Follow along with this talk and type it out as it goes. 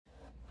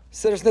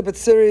Siddur Snippet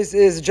series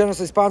is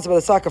generously sponsored by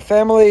the Saka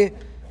family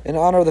in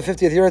honor of the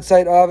 50th year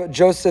site of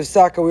Joseph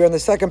Saka. We are in the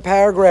second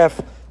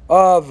paragraph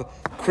of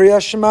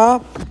Kriya Shema,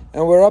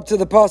 and we're up to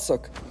the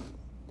pasuk.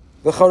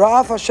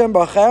 V'chara'af Hashem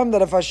b'achem,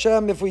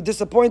 that if we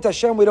disappoint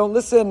Hashem, we don't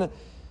listen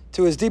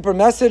to His deeper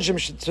message,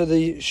 to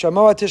the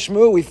Shamoah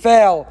Tishmu, we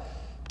fail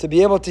to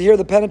be able to hear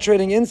the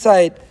penetrating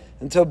insight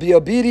and to be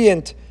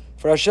obedient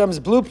for Hashem's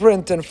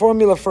blueprint and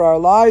formula for our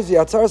lives.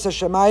 Yatzaras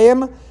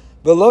Hashemayim.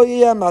 The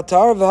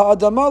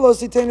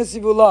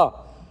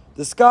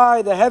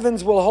sky, the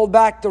heavens will hold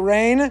back the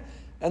rain,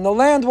 and the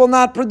land will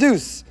not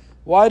produce.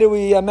 Why do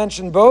we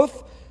mention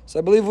both? So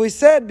I believe we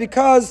said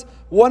because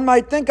one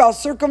might think, I'll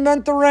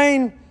circumvent the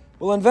rain.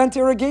 We'll invent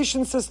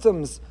irrigation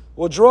systems.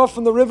 We'll draw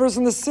from the rivers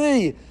and the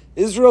sea.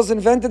 Israel's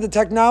invented the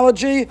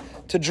technology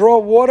to draw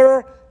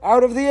water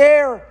out of the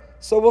air.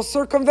 So we'll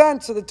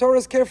circumvent. So the Torah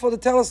is careful to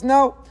tell us,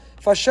 no.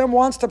 If Hashem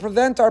wants to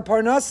prevent our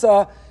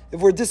parnasa, if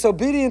we're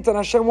disobedient and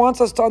Hashem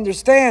wants us to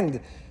understand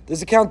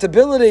there's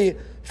accountability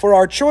for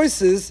our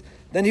choices,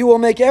 then He will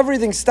make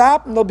everything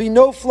stop and there'll be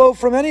no flow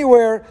from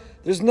anywhere.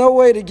 There's no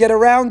way to get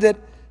around it.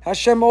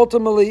 Hashem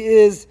ultimately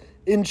is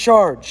in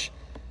charge.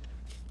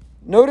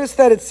 Notice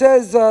that it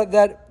says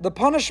that the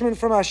punishment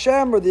from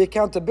Hashem, or the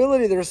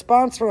accountability, the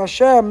response from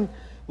Hashem,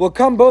 will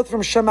come both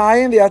from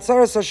Shemayim, the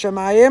Atzaras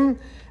HaShemayim,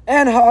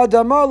 and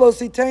Ha'adama Lo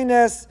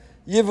Siteines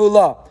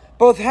Yivula.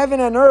 Both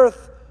heaven and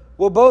earth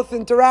will both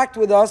interact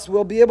with us.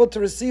 We'll be able to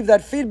receive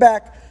that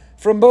feedback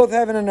from both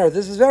heaven and earth.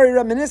 This is very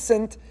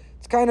reminiscent.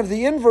 It's kind of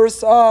the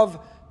inverse of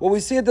what we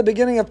see at the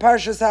beginning of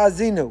Parshas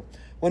Ha'azinu.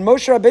 When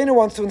Moshe Rabbeinu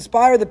wants to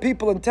inspire the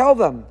people and tell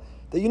them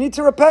that you need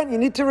to repent, you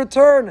need to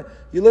return,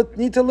 you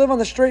need to live on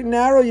the straight and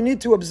narrow, you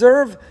need to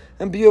observe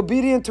and be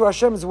obedient to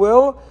Hashem's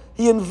will,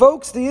 he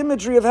invokes the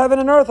imagery of heaven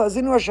and earth.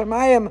 Ha'azinu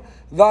Hashemayim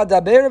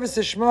va'adaber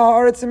v'sishma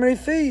ha'aretz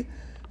imrifi.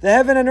 The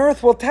heaven and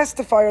earth will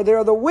testify, or they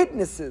are the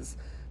witnesses.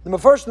 The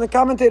Mefarshim and the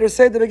commentators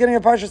say at the beginning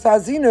of Parshas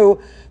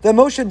Ha'azinu that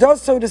Moshe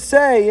does so to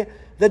say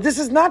that this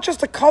is not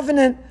just a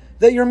covenant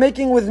that you're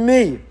making with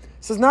me.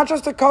 This is not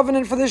just a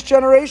covenant for this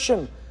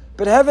generation,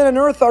 but heaven and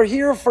earth are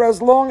here for as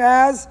long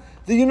as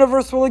the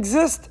universe will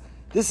exist.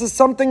 This is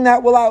something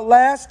that will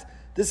outlast.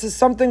 This is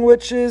something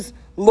which is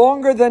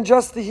longer than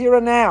just the here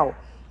and now.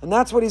 And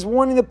that's what he's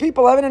warning the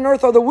people. Heaven and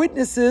earth are the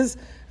witnesses,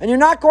 and you're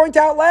not going to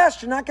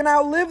outlast. You're not going to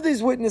outlive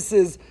these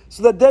witnesses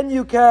so that then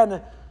you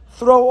can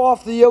throw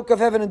off the yoke of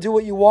heaven and do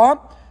what you want.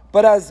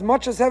 But as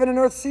much as heaven and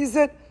earth sees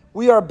it,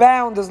 we are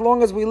bound as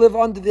long as we live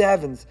under the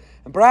heavens.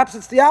 And perhaps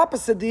it's the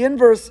opposite. The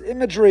inverse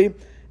imagery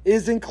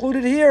is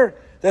included here.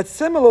 That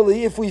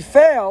similarly, if we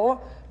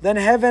fail, then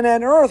heaven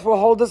and earth will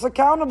hold us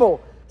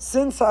accountable.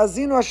 Since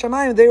Ha'azinu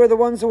Hashemayim, they were the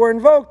ones who were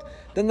invoked,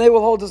 then they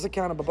will hold us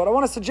accountable. But I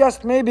want to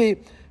suggest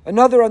maybe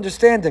another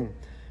understanding.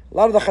 A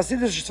lot of the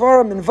Hasidic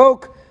Sfarim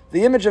invoke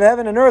the image of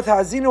heaven and earth.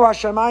 Ha'azinu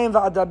Hashemayim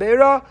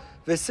va'adabera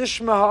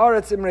v'sishma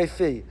ha'aretz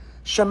imrefi.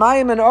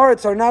 Shemayim and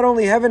Aretz are not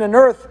only heaven and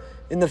earth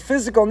in the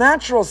physical,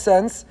 natural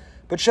sense,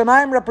 but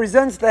Shemayim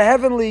represents the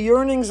heavenly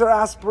yearnings or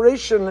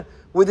aspiration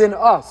within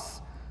us.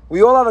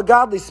 We all have a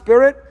godly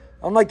spirit,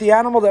 unlike the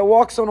animal that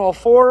walks on all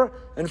four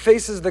and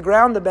faces the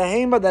ground, the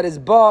behema that is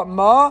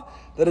ba'ma,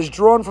 that is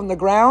drawn from the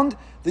ground.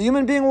 The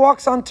human being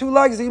walks on two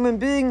legs. The human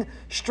being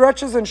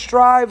stretches and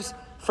strives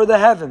for the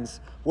heavens.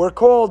 We're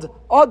called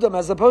Adam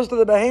as opposed to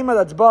the behema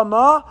that's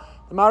ba'ma.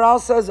 The Maharal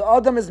says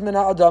Adam is mina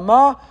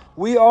adama.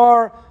 We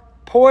are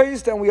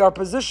poised and we are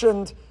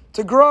positioned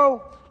to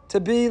grow, to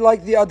be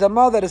like the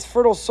Adamah that is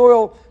fertile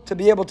soil to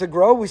be able to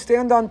grow. We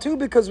stand on two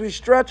because we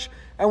stretch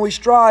and we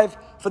strive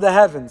for the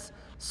heavens.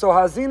 So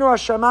Ha'azinu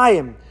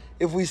Hashemayim,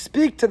 if we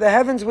speak to the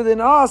heavens within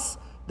us,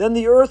 then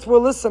the earth will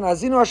listen.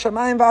 Ha'azinu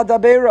Hashemayim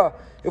va'adabera.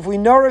 If we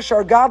nourish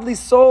our godly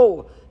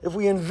soul, if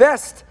we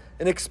invest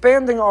in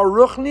expanding our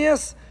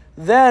ruchnius,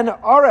 then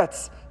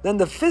Aretz, then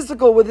the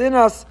physical within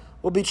us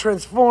will be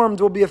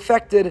transformed, will be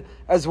affected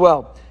as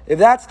well. If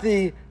that's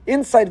the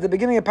insight at the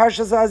beginning of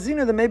Parshas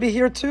Ha'azinu, then maybe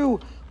here too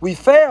we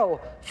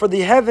fail for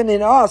the heaven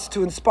in us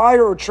to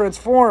inspire or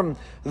transform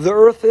the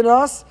earth in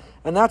us,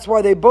 and that's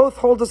why they both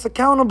hold us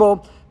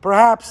accountable,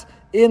 perhaps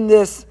in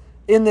this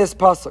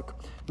pasuk.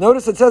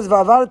 Notice it says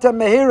Va'avaratem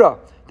mehira,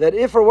 that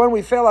if or when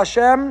we fail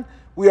Hashem,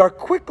 we are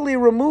quickly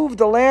removed.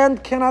 The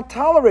land cannot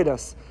tolerate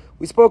us.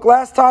 We spoke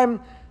last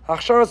time,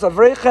 Achsharas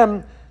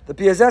Avrechem, the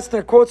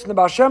Piazetzner quotes in the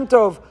Baal Shem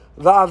Tov,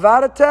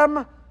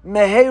 Va'avaratem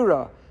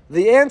mehira.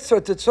 The answer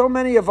to so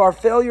many of our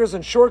failures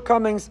and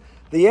shortcomings,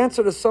 the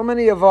answer to so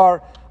many of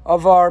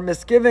our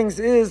misgivings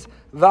is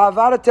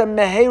Va'avaratem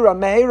mehera.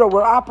 Mehera,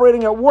 we're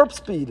operating at warp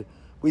speed.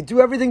 We do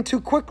everything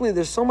too quickly.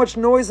 There's so much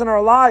noise in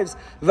our lives.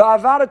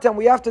 Va'avaratem,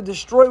 we have to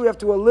destroy, we have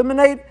to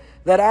eliminate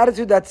that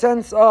attitude, that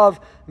sense of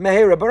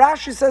mehera. But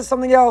Rashi says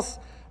something else.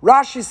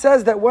 Rashi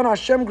says that when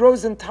Hashem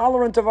grows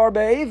intolerant of our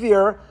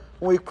behavior,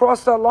 when we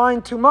cross that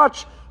line too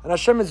much, and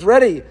Hashem is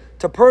ready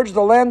to purge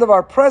the land of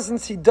our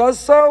presence, He does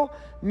so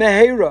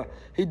mehera.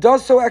 He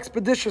does so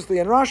expeditiously.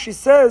 And Rashi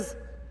says,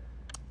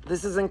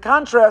 this is in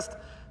contrast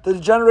to the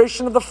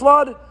generation of the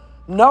flood.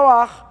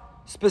 Noach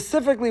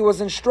specifically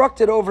was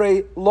instructed over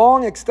a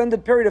long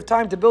extended period of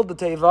time to build the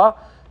teva.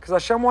 Because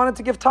Hashem wanted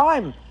to give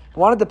time. He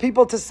wanted the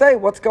people to say,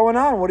 what's going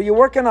on? What are you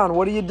working on?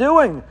 What are you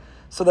doing?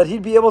 So that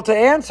he'd be able to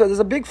answer. There's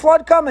a big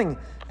flood coming.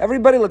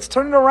 Everybody, let's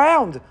turn it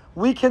around.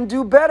 We can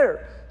do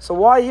better. So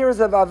why here is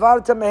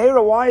Avarta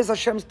Mehera? Why is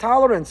Hashem's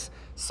tolerance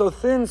so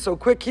thin, so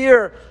quick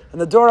here? And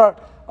the Dora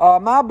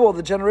Mabul,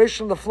 the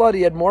generation of the flood,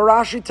 he had more.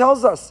 Rashi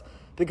tells us.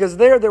 Because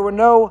there were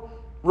no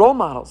role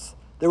models.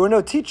 There were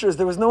no teachers.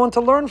 There was no one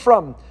to learn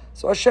from.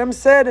 So Hashem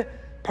said,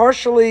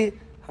 partially,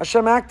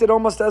 Hashem acted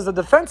almost as a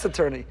defense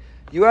attorney.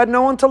 You had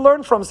no one to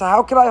learn from, so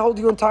how could I hold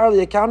you entirely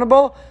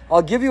accountable?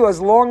 I'll give you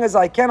as long as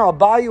I can. I'll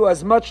buy you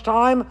as much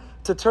time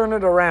to turn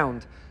it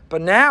around.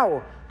 But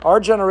now, our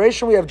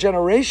generation, we have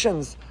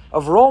generations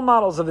of role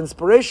models, of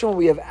inspiration.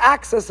 We have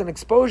access and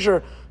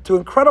exposure to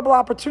incredible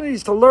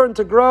opportunities to learn,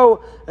 to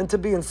grow, and to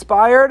be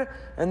inspired.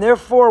 And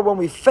therefore, when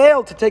we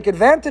fail to take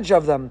advantage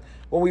of them,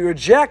 when we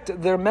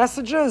reject their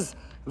messages,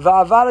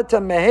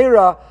 va'avarata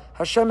mehera,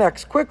 Hashem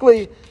acts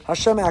quickly,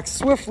 Hashem acts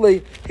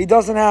swiftly. He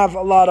doesn't have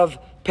a lot of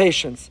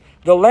patience.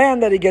 The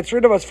land that he gets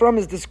rid of us from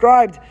is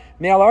described,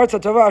 Me'al ha'aretz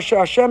ha'tova asher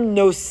Hashem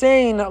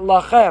nosein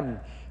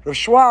lachem. Rav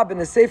Schwab in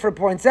the Sefer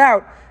points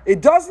out,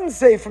 it doesn't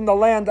say from the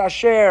land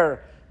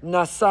asher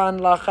nasan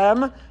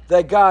lachem,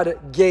 that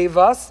God gave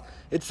us.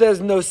 It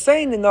says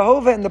nosein in the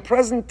hova, in the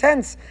present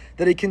tense,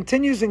 that he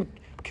continues and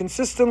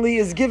consistently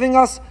is giving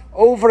us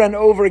over and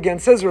over again.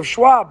 Says Rav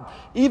Schwab,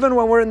 even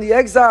when we're in the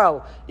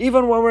exile,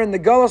 even when we're in the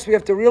galus, we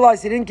have to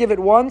realize he didn't give it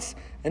once,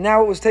 and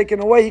now it was taken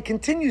away. He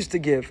continues to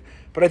give.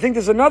 But I think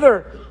there's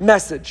another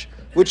message,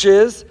 which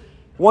is,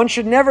 one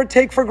should never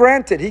take for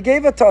granted. He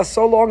gave it to us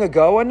so long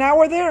ago, and now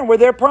we're there, and we're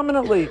there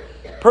permanently.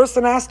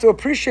 Person has to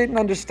appreciate and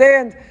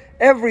understand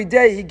every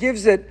day he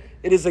gives it.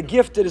 It is a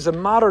gift. It is a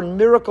modern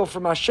miracle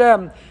from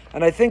Hashem.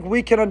 And I think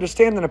we can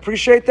understand and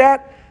appreciate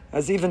that,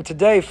 as even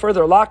today,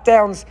 further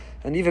lockdowns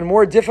and even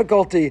more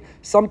difficulty,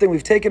 something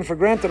we've taken for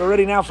granted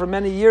already now for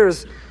many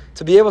years,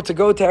 to be able to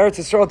go to Eretz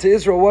Yisrael, to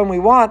Israel when we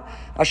want.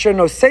 Asher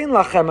nosein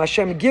lachem,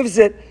 Hashem gives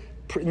it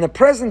in the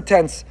present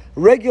tense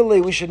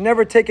regularly. We should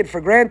never take it for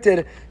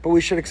granted, but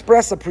we should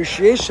express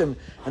appreciation.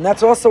 And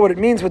that's also what it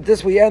means with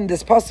this. We end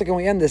this pasuk and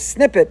we end this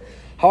snippet.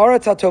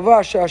 Haaretz hatova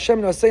asher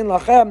Hashem nosein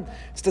lachem.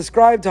 It's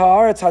described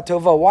haaretz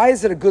hatova. Why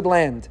is it a good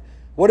land?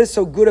 What is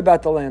so good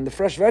about the land? The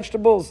fresh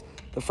vegetables,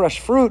 the fresh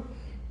fruit,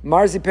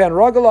 marzipan,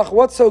 ragalach.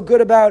 What's so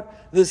good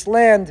about this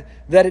land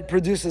that it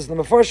produces? The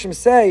Mefarshim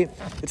say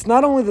it's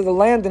not only that the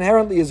land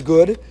inherently is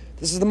good.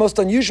 This is the most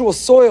unusual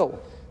soil.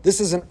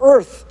 This is an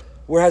earth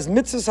where it has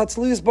mitzvahs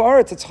hatzliyus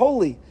ba'aretz. It's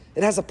holy.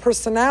 It has a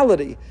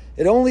personality.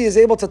 It only is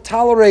able to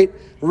tolerate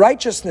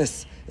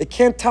righteousness. It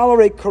can't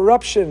tolerate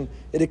corruption.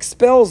 It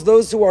expels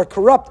those who are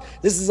corrupt.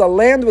 This is a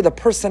land with a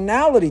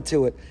personality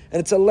to it. And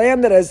it's a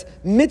land that has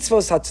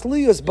mitzvahs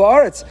hatzliyus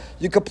ba'aretz.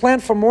 You could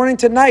plant from morning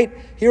to night.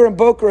 Here in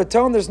Boca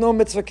Raton, there's no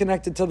mitzvah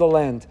connected to the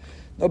land.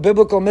 No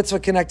biblical mitzvah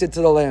connected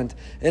to the land.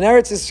 In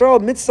Eretz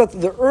Yisrael, mitzvah,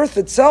 the earth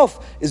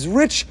itself is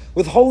rich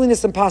with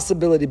holiness and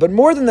possibility. But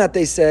more than that,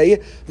 they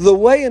say, the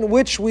way in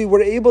which we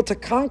were able to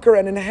conquer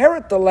and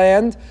inherit the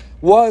land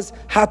was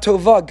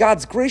hatovah,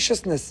 God's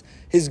graciousness,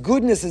 His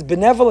goodness, His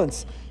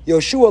benevolence.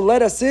 Yeshua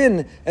led us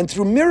in, and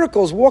through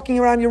miracles, walking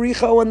around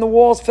Yericho and the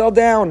walls fell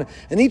down,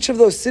 and each of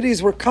those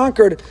cities were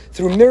conquered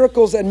through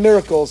miracles and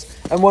miracles.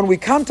 And when we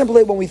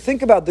contemplate, when we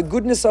think about the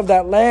goodness of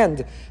that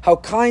land, how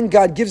kind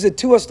God gives it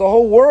to us, the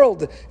whole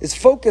world is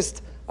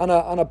focused on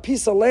a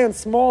piece of land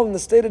small in the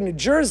state of New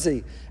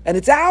Jersey, and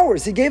it's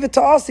ours. He gave it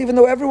to us, even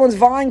though everyone's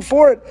vying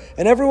for it,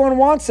 and everyone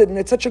wants it, and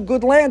it's such a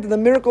good land, and the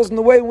miracles and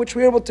the way in which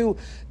we're able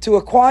to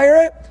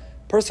acquire it,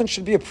 a person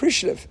should be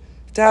appreciative.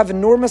 To have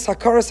enormous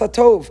hakaras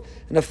hatov,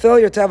 and a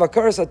failure to have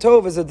hakaras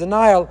hatov is a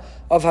denial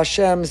of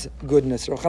Hashem's goodness.